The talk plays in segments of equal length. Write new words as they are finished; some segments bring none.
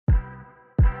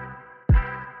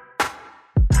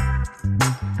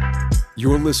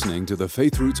You're listening to the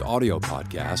Faith Roots audio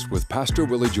podcast with Pastor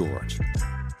Willie George.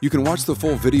 You can watch the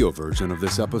full video version of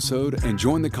this episode and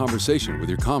join the conversation with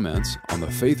your comments on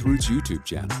the Faith Roots YouTube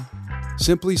channel.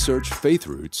 Simply search Faith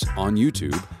Roots on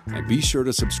YouTube and be sure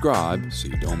to subscribe so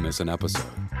you don't miss an episode.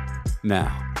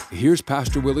 Now, here's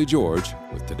Pastor Willie George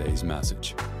with today's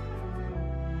message.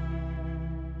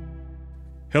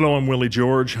 Hello, I'm Willie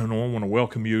George, and I want to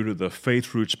welcome you to the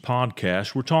Faith Roots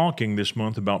podcast. We're talking this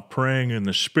month about praying in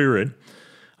the Spirit.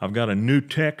 I've got a new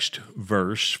text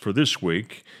verse for this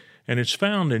week, and it's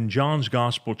found in John's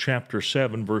Gospel, chapter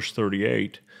 7, verse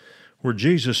 38, where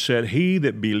Jesus said, "He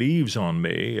that believes on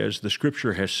me, as the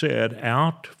Scripture has said,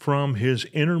 out from his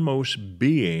innermost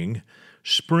being,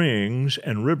 springs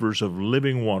and rivers of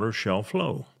living water shall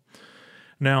flow."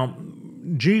 Now,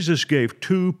 Jesus gave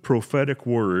two prophetic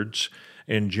words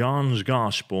in John's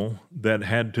Gospel that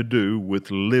had to do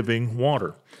with living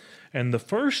water. And the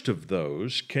first of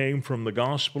those came from the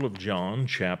Gospel of John,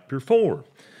 chapter 4.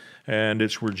 And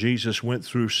it's where Jesus went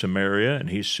through Samaria, and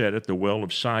he sat at the well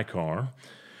of Sychar.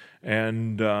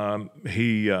 And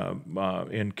he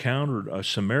encountered a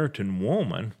Samaritan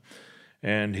woman,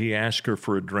 and he asked her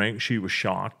for a drink. She was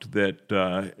shocked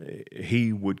that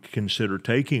he would consider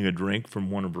taking a drink from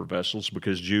one of her vessels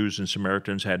because Jews and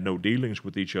Samaritans had no dealings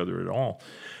with each other at all.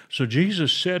 So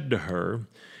Jesus said to her,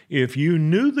 "If you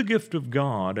knew the gift of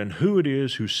God and who it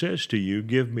is who says to you,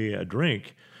 'Give me a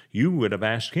drink,' you would have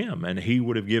asked him, and he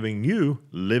would have given you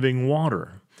living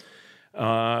water."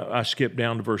 I skipped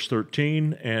down to verse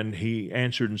 13, and he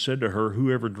answered and said to her,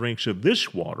 "Whoever drinks of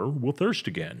this water will thirst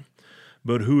again.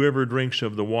 But whoever drinks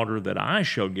of the water that I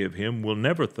shall give him will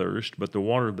never thirst, but the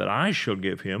water that I shall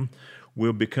give him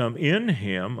will become in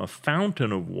him a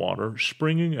fountain of water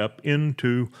springing up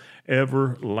into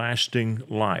everlasting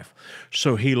life."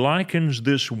 So he likens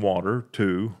this water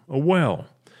to a well.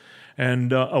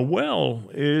 And a well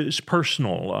is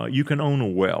personal. You can own a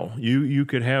well. You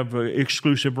could have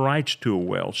exclusive rights to a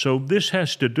well. So this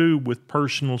has to do with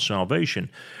personal salvation.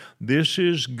 This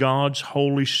is God's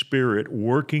Holy Spirit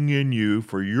working in you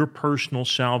for your personal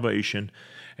salvation,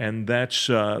 and that's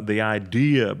the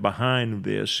idea behind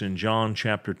this in John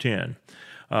chapter 10.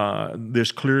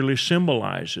 This clearly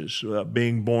symbolizes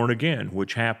being born again,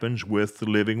 which happens with the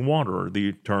living water, or the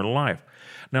eternal life.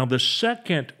 Now, the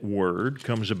second word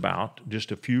comes about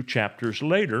just a few chapters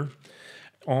later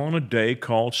on a day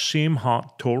called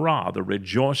Simchat Torah, the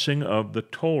rejoicing of the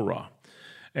Torah.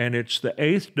 And it's the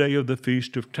 8th day of the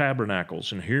Feast of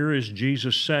Tabernacles. And here is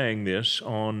Jesus saying this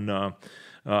on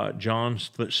John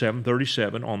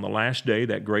 7:37. On the last day,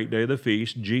 that great day of the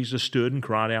feast, Jesus stood and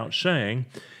cried out, saying,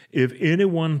 "If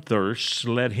anyone thirsts,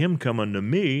 let him come unto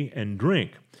me and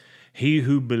drink. He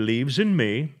who believes in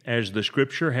me, as the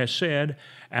Scripture has said,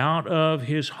 out of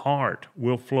his heart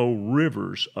will flow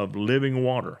rivers of living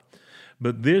water."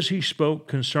 But this he spoke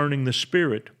concerning the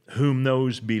Spirit, whom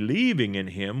those believing in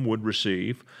him would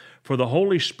receive, for the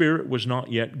Holy Spirit was not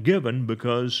yet given,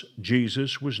 because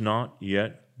Jesus was not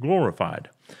yet glorified.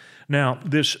 Now,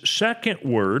 this second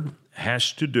word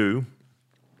has to do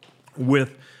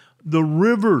with the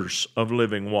rivers of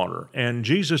living water. And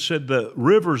Jesus said the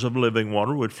rivers of living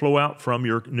water would flow out from,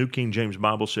 your New King James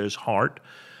Bible says heart.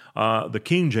 The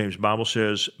King James Bible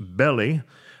says belly.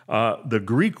 The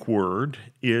Greek word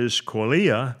is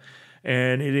koilia,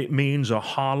 and it means a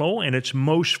hollow, and it's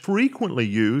most frequently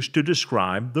used to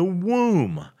describe the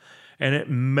womb. And it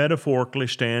metaphorically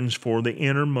stands for the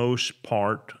innermost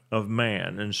part of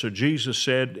man. And so Jesus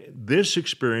said this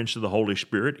experience of the Holy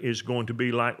Spirit is going to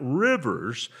be like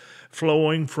rivers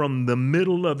flowing from the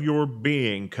middle of your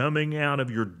being, coming out of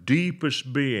your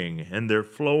deepest being, and they're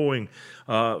flowing,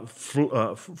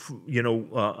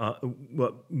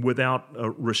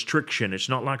 without restriction. It's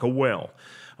not like a well.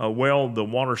 A well, the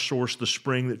water source, the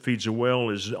spring that feeds a well,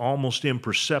 is almost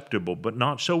imperceptible, but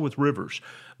not so with rivers.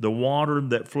 The water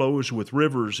that flows with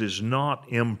rivers is not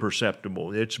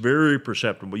imperceptible. It's very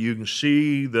perceptible. You can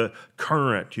see the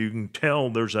current. You can tell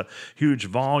there's a huge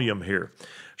volume here.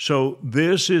 So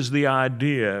this is the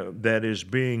idea that is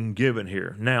being given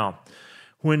here. Now,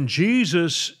 when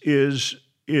Jesus is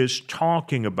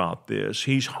talking about this,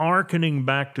 he's hearkening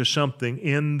back to something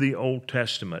in the Old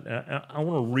Testament. I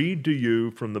want to read to you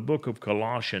from the book of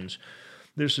Colossians.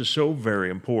 This is so very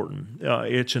important.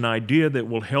 It's an idea that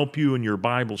will help you in your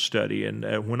Bible study. And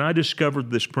when I discovered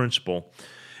this principle,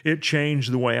 it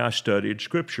changed the way I studied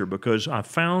Scripture, because I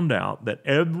found out that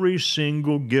every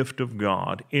single gift of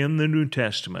God in the New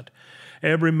Testament,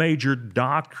 every major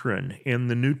doctrine in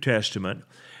the New Testament,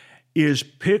 is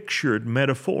pictured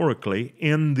metaphorically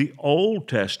in the Old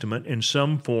Testament in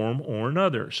some form or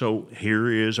another. So here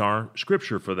is our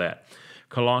Scripture for that.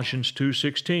 Colossians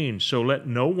 2:16, so let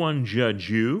no one judge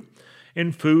you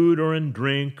in food or in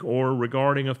drink or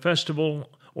regarding a festival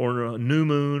or a new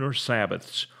moon or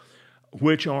Sabbaths,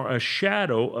 which are a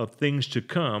shadow of things to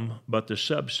come, but the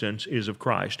substance is of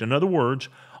Christ. In other words,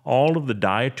 all of the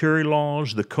dietary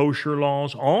laws, the kosher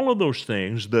laws, all of those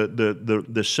things,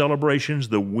 the celebrations,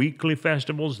 the weekly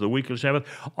festivals, the weekly Sabbath,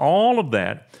 all of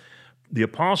that, the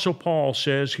Apostle Paul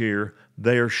says here,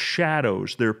 they are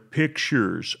shadows, they're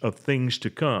pictures of things to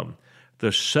come.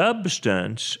 The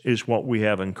substance is what we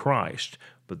have in Christ,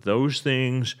 but those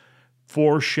things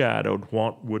foreshadowed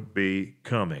what would be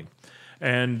coming.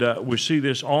 And we see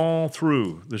this all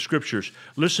through the Scriptures.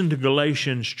 Listen to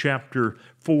Galatians chapter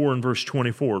 4 and verse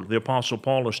 24. The Apostle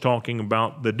Paul is talking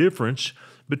about the difference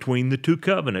between the two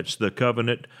covenants, the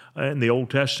covenant in the Old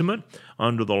Testament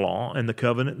under the law and the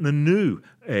covenant in the New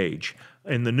Age,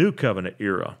 in the New Covenant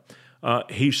era.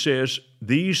 He says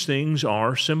these things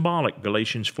are symbolic,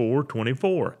 Galatians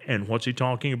 4:24. And what's he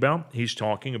talking about? He's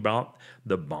talking about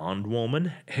the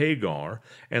bondwoman, Hagar,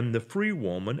 and the free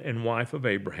woman and wife of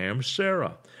Abraham,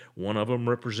 Sarah. One of them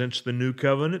represents the New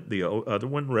Covenant, the other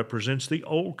one represents the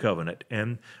Old Covenant,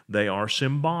 and they are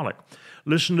symbolic.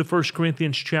 Listen to 1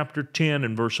 Corinthians chapter 10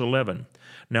 and verse 11.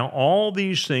 Now all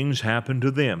these things happened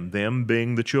to them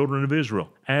being the children of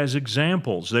Israel, as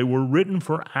examples. They were written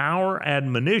for our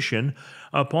admonition,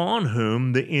 upon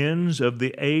whom the ends of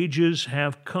the ages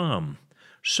have come.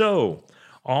 So,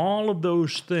 all of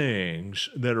those things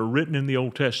that are written in the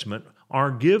Old Testament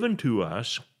are given to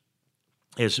us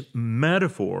as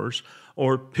metaphors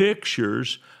or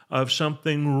pictures of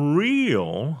something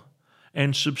real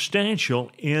and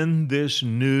substantial in this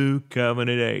new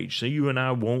covenant age. So you and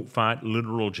I won't fight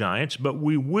literal giants, but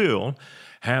we will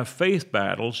have faith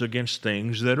battles against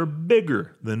things that are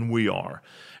bigger than we are.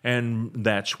 And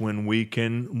that's when we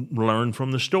can learn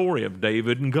from the story of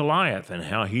David and Goliath and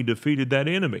how he defeated that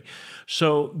enemy.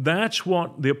 So that's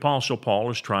what the Apostle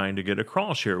Paul is trying to get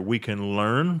across here. We can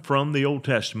learn from the Old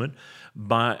Testament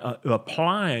by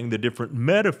applying the different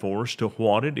metaphors to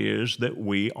what it is that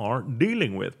we are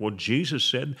dealing with. Well, Jesus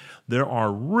said there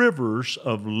are rivers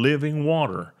of living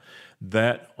water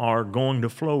that are going to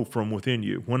flow from within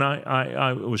you. When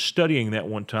I was studying that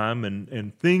one time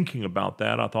and thinking about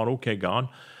that, I thought, okay, God,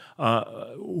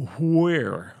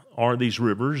 where are these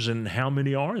rivers and how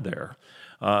many are there?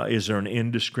 Is there an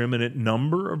indiscriminate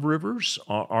number of rivers?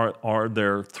 Are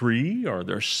there 3? Are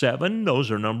there 7?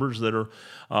 Those are numbers that are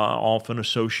often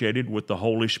associated with the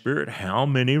Holy Spirit. How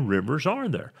many rivers are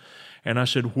there? And I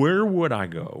said, where would I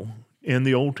go in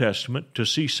the Old Testament to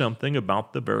see something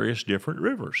about the various different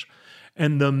rivers?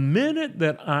 And the minute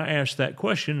that I asked that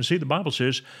question, see, the Bible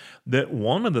says that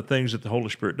one of the things that the Holy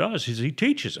Spirit does is He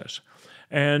teaches us.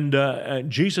 And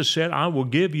Jesus said, I will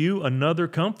give you another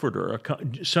comforter,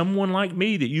 someone like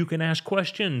me that you can ask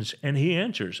questions, and He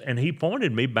answers. And He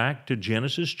pointed me back to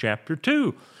Genesis chapter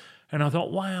 2. And I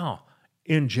thought, wow,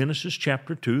 in Genesis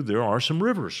chapter 2, there are some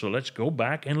rivers. So let's go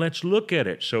back and let's look at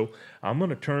it. So I'm going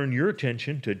to turn your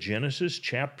attention to Genesis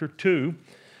chapter 2,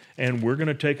 and we're going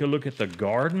to take a look at the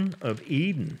Garden of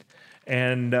Eden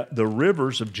and the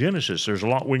rivers of Genesis. There's a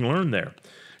lot we can learn there.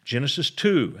 Genesis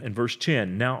 2 and verse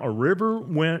 10, now a river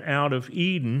went out of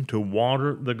Eden to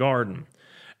water the garden,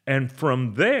 and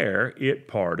from there it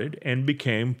parted and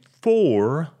became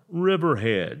 4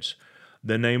 riverheads.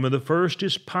 The name of the first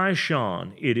is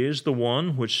Pishon. It is the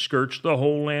one which skirts the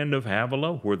whole land of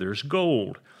Havilah, where there's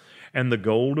gold. And the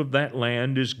gold of that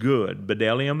land is good.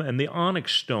 Bdellium and the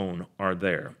onyx stone are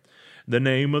there. The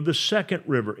name of the second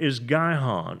river is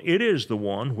Gihon. It is the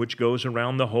one which goes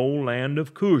around the whole land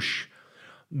of Cush.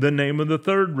 The name of the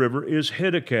third river is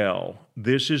Hiddekel.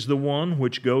 This is the one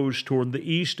which goes toward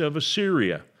the east of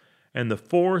Assyria. And the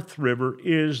fourth river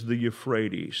is the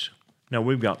Euphrates. Now,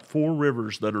 we've got 4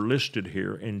 rivers that are listed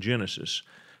here in Genesis.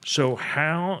 So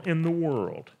how in the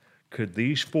world could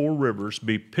these 4 rivers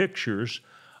be pictures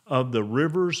of the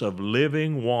rivers of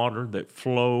living water that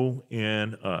flow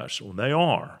in us? Well, they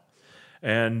are.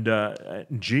 And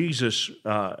Jesus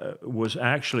was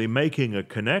actually making a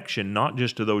connection not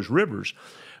just to those rivers,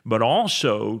 but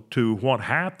also to what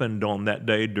happened on that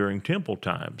day during temple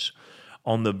times.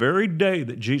 On the very day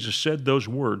that Jesus said those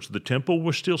words, the temple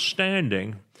was still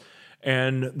standing,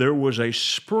 and there was a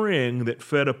spring that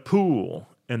fed a pool,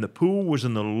 and the pool was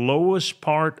in the lowest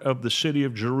part of the city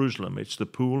of Jerusalem. It's the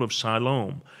pool of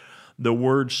Siloam. The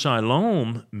word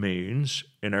Siloam means,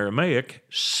 in Aramaic,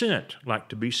 sent, like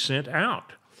to be sent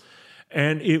out.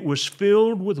 And it was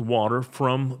filled with water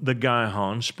from the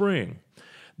Gihon spring.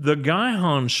 The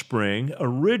Gihon Spring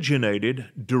originated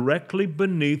directly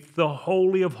beneath the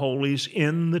Holy of Holies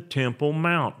in the Temple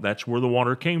Mount. That's where the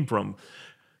water came from.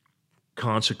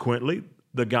 Consequently,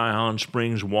 the Gihon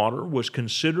Springs water was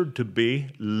considered to be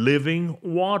living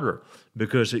water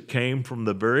because it came from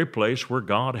the very place where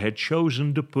God had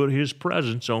chosen to put His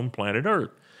presence on planet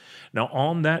Earth. Now,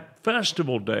 on that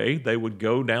festival day, they would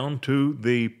go down to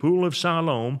the Pool of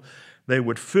Siloam. They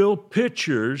would fill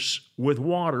pitchers with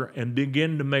water and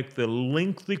begin to make the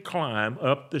lengthy climb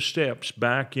up the steps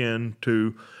back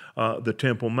into the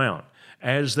Temple Mount.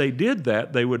 As they did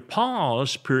that, they would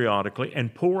pause periodically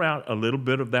and pour out a little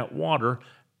bit of that water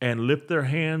and lift their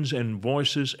hands and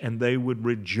voices, and they would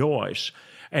rejoice.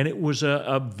 And it was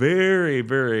a very,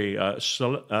 very,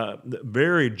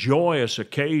 very joyous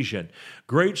occasion.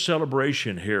 Great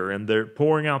celebration here, and they're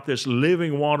pouring out this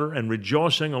living water and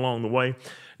rejoicing along the way.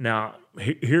 Now,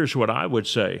 here's what I would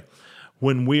say.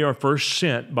 When we are first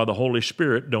sent by the Holy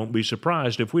Spirit, don't be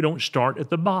surprised if we don't start at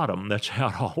the bottom. That's how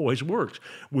it always works.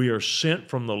 We are sent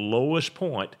from the lowest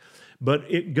point, but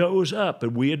it goes up,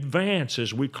 and we advance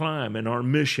as we climb in our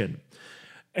mission.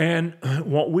 And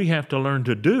what we have to learn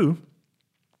to do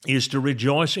is to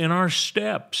rejoice in our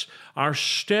steps. Our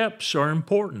steps are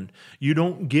important. You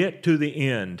don't get to the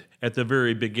end at the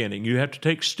very beginning. You have to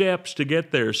take steps to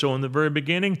get there. So in the very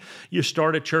beginning, you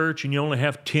start a church and you only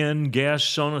have 10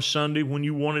 guests on a Sunday when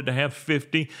you wanted to have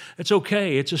 50. It's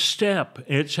okay. It's a step.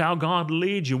 It's how God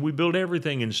leads you. We build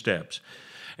everything in steps.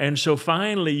 And so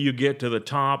finally you get to the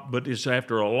top, but it's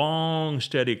after a long,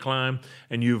 steady climb,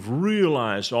 and you've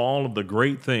realized all of the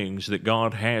great things that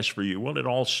God has for you. Well, it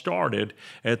all started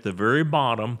at the very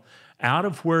bottom, out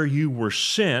of where you were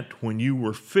sent when you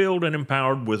were filled and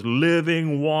empowered with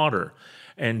living water.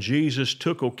 And Jesus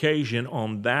took occasion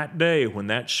on that day when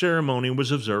that ceremony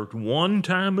was observed one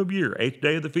time a year, 8th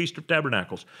day of the Feast of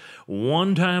Tabernacles.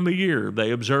 One time a year they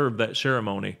observed that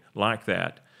ceremony like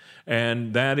that.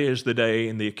 And that is the day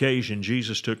and the occasion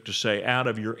Jesus took to say, out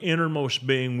of your innermost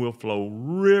being will flow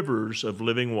rivers of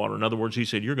living water. In other words, He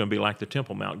said, you're going to be like the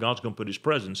Temple Mount. God's going to put His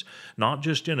presence not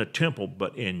just in a temple,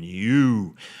 but in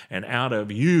you. And out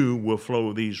of you will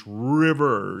flow these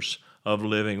rivers of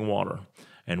living water.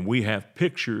 And we have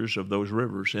pictures of those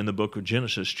rivers in the book of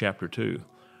Genesis chapter 2.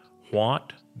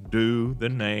 What do the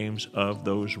names of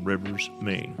those rivers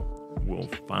mean? We'll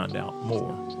find out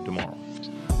more tomorrow.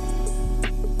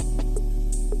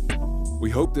 We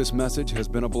hope this message has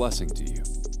been a blessing to you.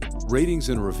 Ratings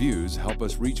and reviews help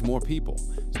us reach more people,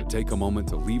 so take a moment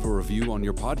to leave a review on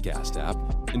your podcast app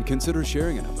and consider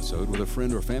sharing an episode with a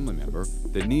friend or family member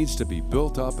that needs to be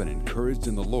built up and encouraged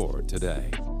in the Lord today.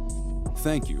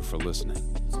 Thank you for listening.